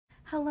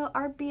Hello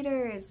art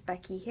beaters,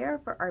 Becky here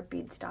for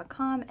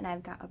artbeads.com, and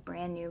I've got a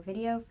brand new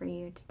video for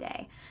you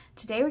today.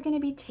 Today we're going to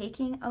be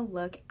taking a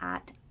look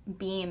at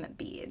beam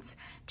beads.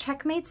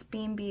 CzechMates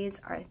Beam Beads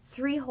are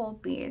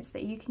 3-hole beads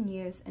that you can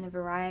use in a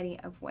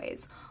variety of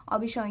ways. I'll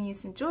be showing you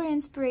some jewelry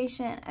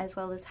inspiration as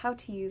well as how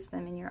to use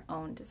them in your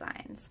own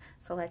designs.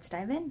 So let's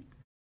dive in.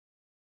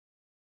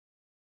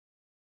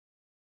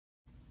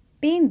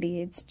 Beam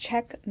beads,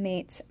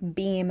 CzechMates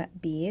Beam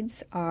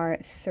Beads, are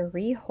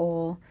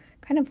 3-hole,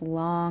 kind of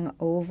long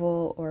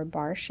oval or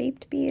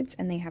bar-shaped beads,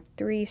 and they have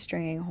 3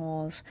 stringing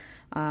holes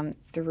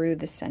through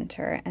the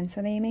center, and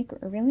so they make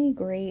really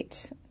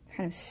great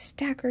kind of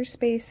stacker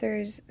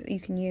spacers. You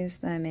can use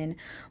them in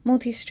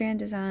multi-strand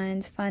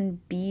designs, fun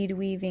bead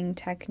weaving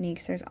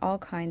techniques. There's all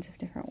kinds of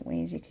different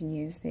ways you can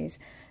use these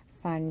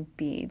fun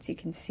beads. You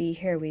can see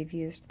here we've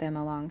used them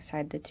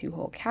alongside the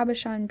 2-hole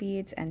cabochon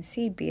beads and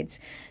seed beads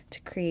to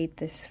create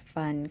this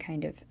fun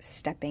kind of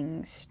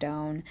stepping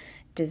stone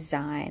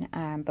design.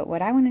 But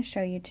what I want to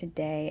show you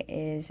today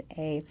is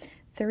a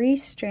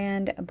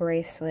 3-strand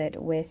bracelet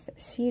with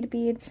seed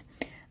beads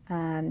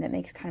that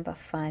makes kind of a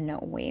fun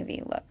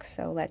wavy look.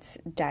 So let's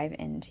dive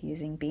into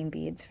using beam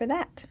beads for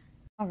that.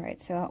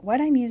 Alright, so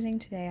what I'm using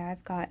today,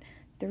 I've got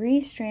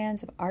 3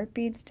 strands of Art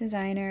Beads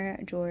Designer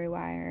jewelry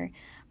wire,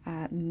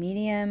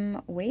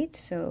 medium weight,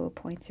 so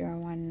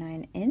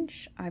 0.019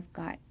 inch. I've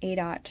got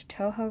 8/0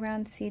 Toho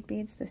round seed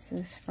beads. This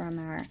is from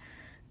our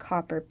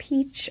Copper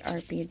Peach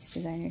Art Beads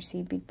Designer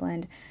seed bead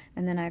blend.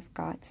 And then I've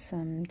got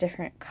some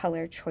different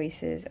color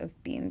choices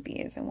of beam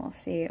beads, and we'll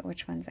see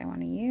which ones I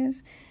want to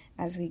use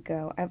as we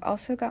go. I've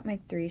also got my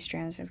 3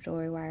 strands of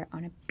jewelry wire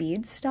on a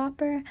bead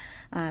stopper,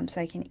 so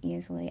I can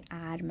easily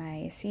add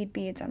my seed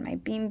beads on my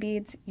beam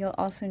beads. You'll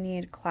also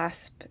need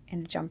clasp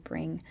and a jump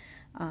ring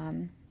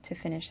to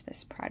finish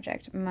this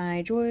project.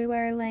 My jewelry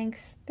wire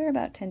lengths, they're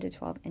about 10 to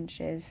 12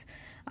 inches,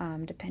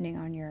 depending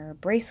on your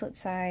bracelet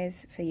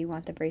size. So you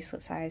want the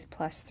bracelet size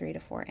plus 3 to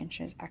 4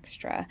 inches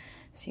extra,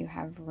 so you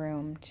have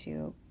room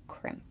to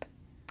crimp.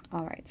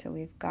 Alright, so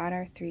we've got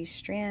our 3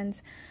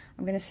 strands.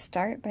 I'm going to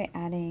start by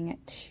adding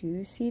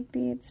 2 seed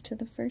beads to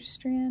the first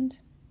strand.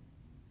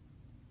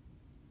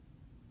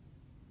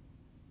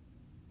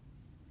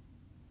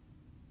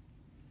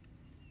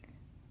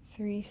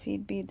 Three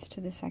seed beads to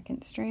the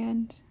second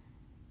strand.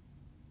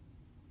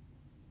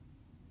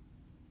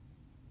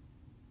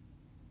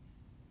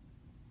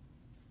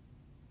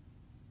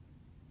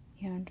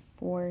 And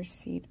 4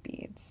 seed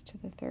beads to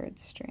the third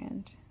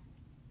strand.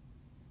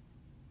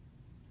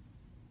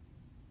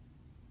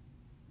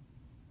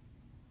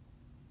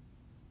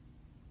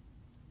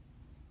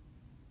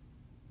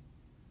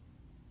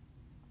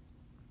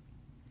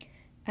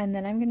 And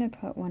then I'm going to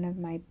put one of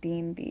my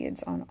beam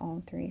beads on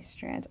all 3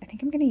 strands. I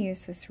think I'm going to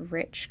use this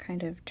rich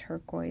kind of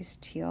turquoise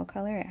teal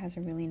color. It has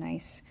a really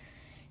nice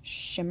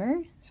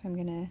shimmer. So I'm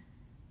going to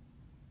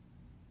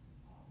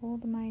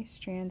hold my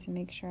strands and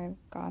make sure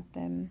I've got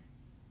them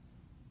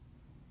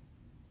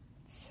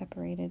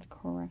separated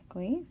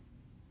correctly.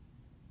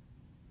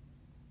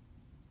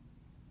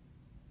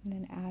 And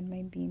then add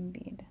my beam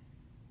bead.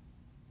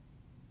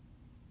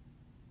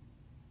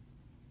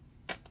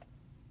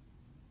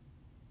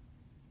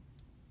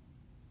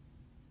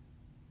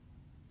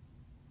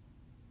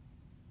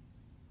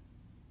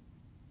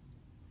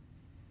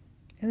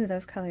 Ooh,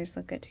 those colors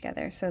look good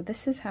together. So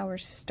this is how we're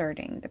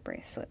starting the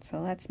bracelet. So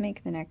let's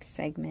make the next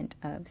segment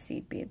of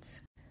seed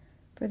beads.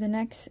 For the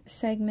next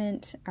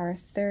segment, our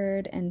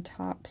third and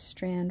top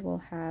strand will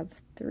have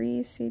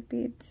 3 seed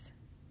beads.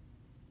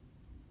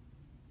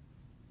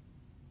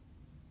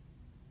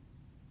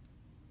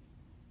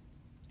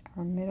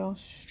 Our middle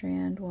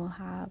strand will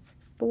have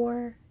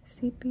 4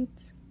 seed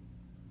beads.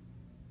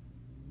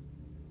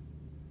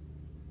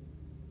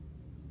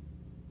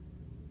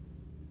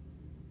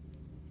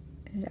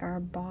 And our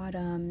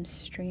bottom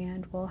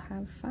strand will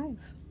have 5.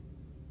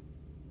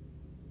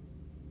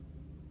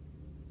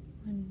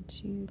 1,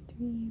 2,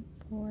 3,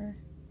 4,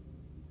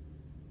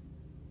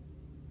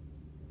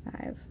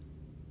 5.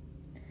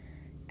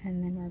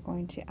 And then we're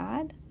going to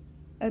add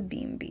a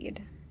beam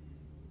bead.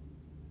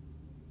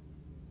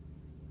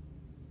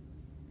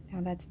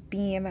 Now that's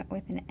beam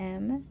with an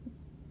M,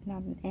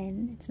 not an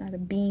N. It's not a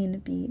bean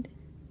bead.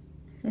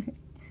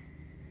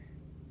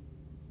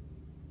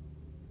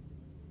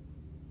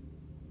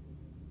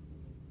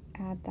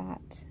 Add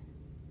that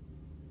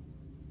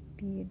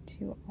bead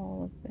to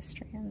all of the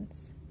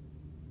strands.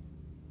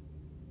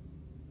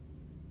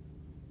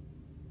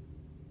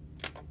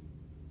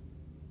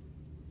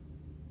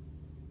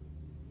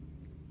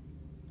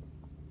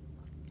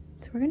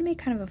 So we're going to make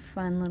kind of a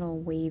fun little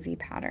wavy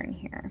pattern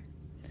here.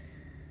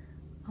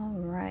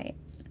 Alright,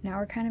 now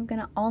we're kind of going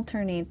to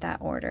alternate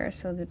that order.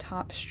 So the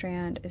top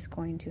strand is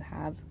going to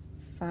have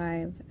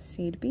 5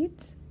 seed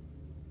beads.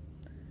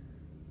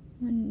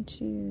 1,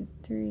 2,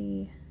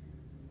 3,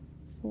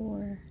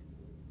 4,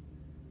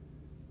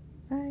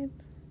 5.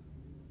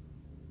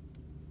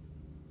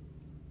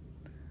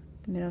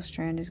 The middle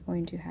strand is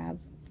going to have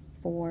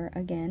 4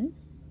 again.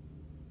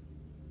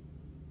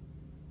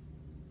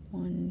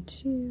 1,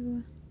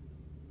 2,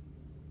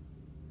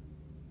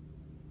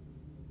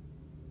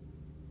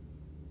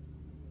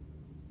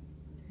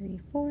 3,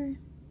 4.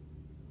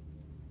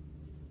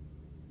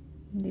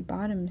 The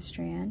bottom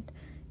strand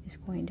is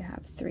going to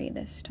have 3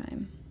 this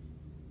time.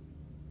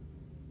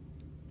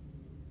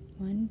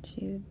 1,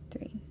 2,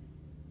 3.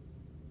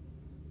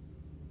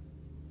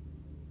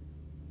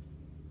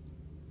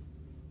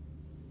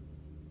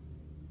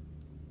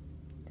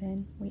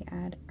 Then we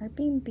add our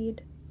beam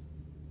bead.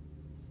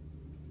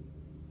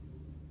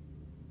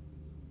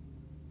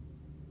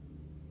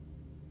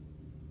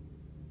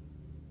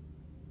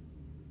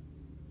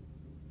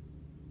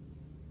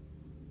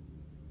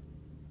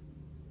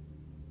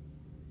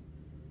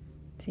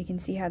 So you can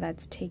see how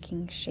that's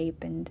taking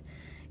shape and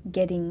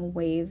getting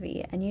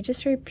wavy, and you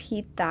just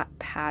repeat that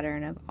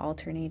pattern of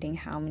alternating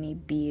how many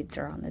beads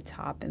are on the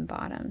top and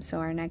bottom. So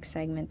our next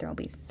segment, there will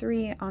be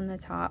 3 on the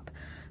top,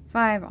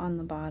 5 on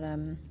the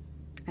bottom,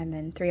 and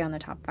then 3 on the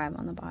top, 5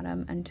 on the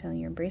bottom, until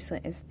your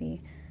bracelet is the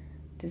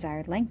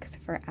desired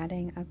length for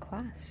adding a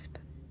clasp.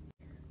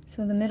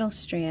 So the middle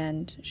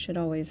strand should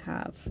always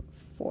have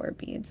 4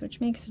 beads,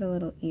 which makes it a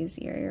little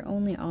easier. You're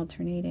only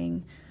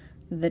alternating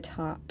the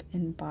top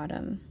and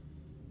bottom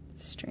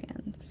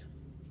strands.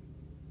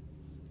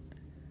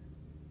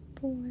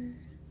 4,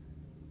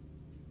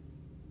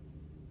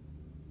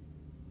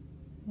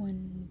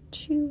 1,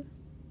 2,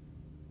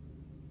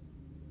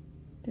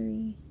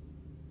 3,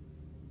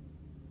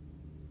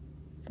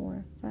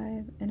 4, 5,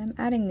 and I'm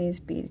adding these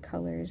bead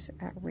colors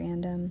at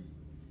random.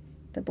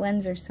 The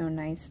blends are so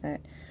nice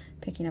that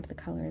picking up the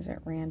colors at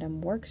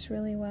random works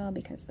really well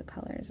because the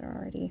colors are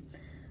already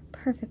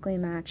perfectly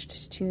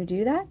matched to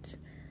do that.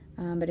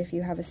 But if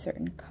you have a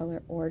certain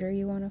color order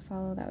you want to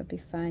follow, that would be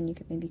fun. You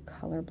could maybe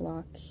color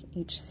block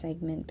each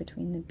segment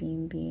between the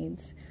beam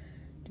beads,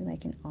 do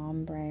like an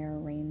ombre or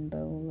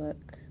rainbow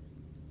look.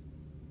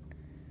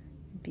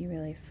 It'd be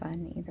really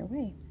fun either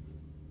way.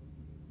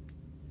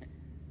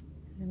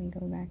 And then we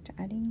go back to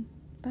adding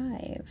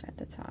 5 at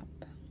the top.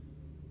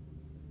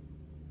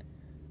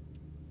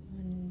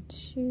 1,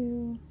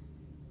 2,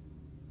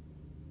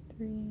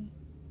 3,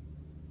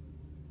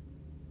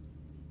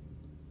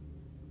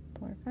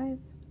 4, 5.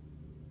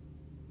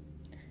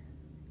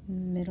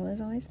 Middle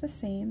is always the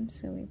same,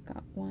 so we've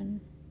got 1,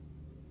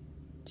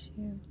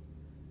 2,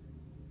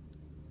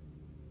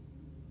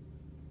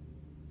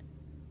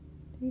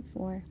 3,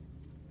 4.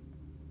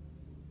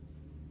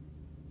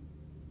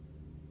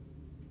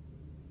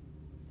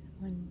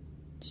 One,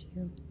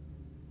 2,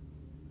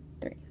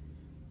 3.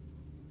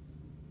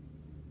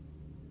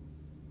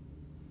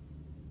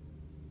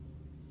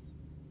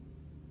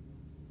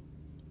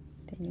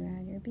 Then you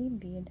add your beam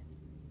bead.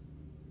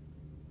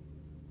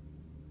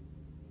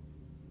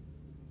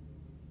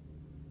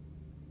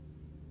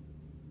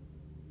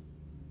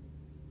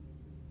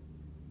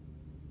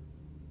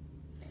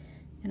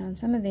 And on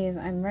some of these,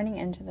 I'm running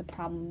into the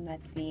problem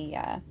that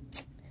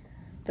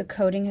the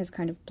coating has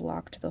kind of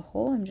blocked the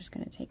hole. I'm just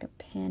going to take a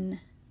pin,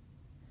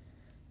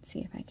 see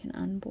if I can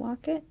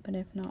unblock it, but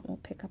if not, we'll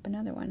pick up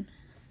another one.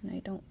 And I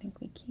don't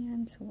think we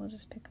can, so we'll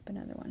just pick up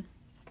another one.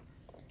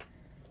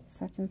 So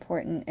that's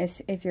important.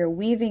 If you're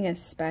weaving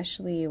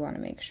especially, you want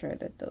to make sure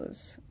that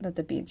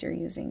the beads you're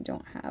using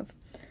don't have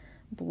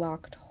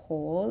blocked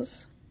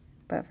holes.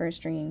 But for a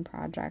stringing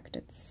project,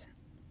 it's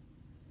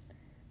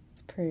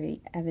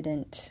pretty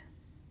evident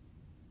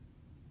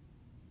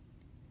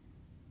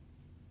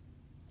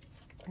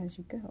as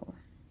you go.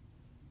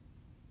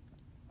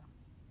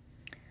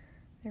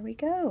 There we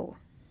go.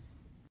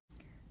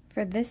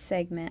 For this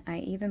segment, I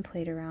even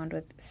played around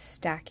with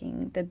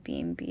stacking the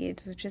beam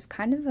beads, which is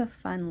kind of a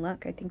fun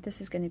look. I think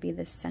this is going to be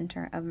the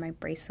center of my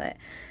bracelet.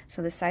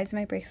 So the sides of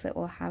my bracelet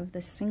will have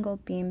the single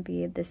beam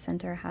bead. The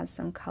center has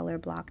some color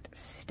blocked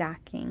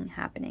stacking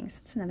happening. So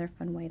it's another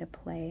fun way to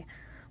play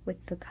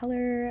with the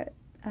color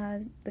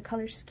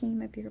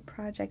scheme of your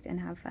project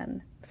and have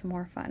some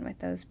more fun with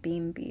those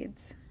beam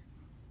beads.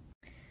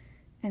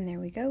 And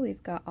there we go,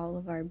 we've got all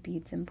of our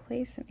beads in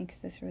place. It makes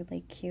this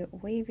really cute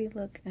wavy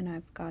look, and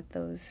I've got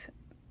those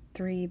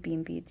 3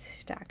 beam beads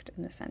stacked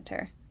in the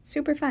center.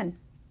 Super fun!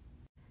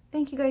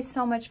 Thank you guys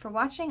so much for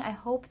watching. I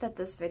hope that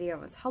this video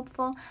was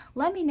helpful.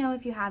 Let me know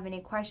if you have any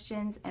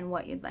questions and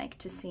what you'd like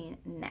to see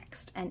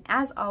next. And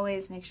as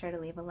always, make sure to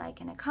leave a like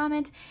and a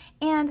comment,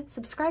 and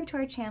subscribe to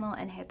our channel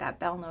and hit that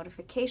bell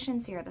notification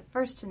so you're the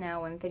first to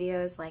know when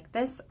videos like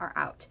this are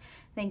out.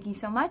 Thank you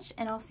so much,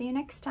 and I'll see you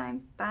next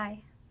time. Bye!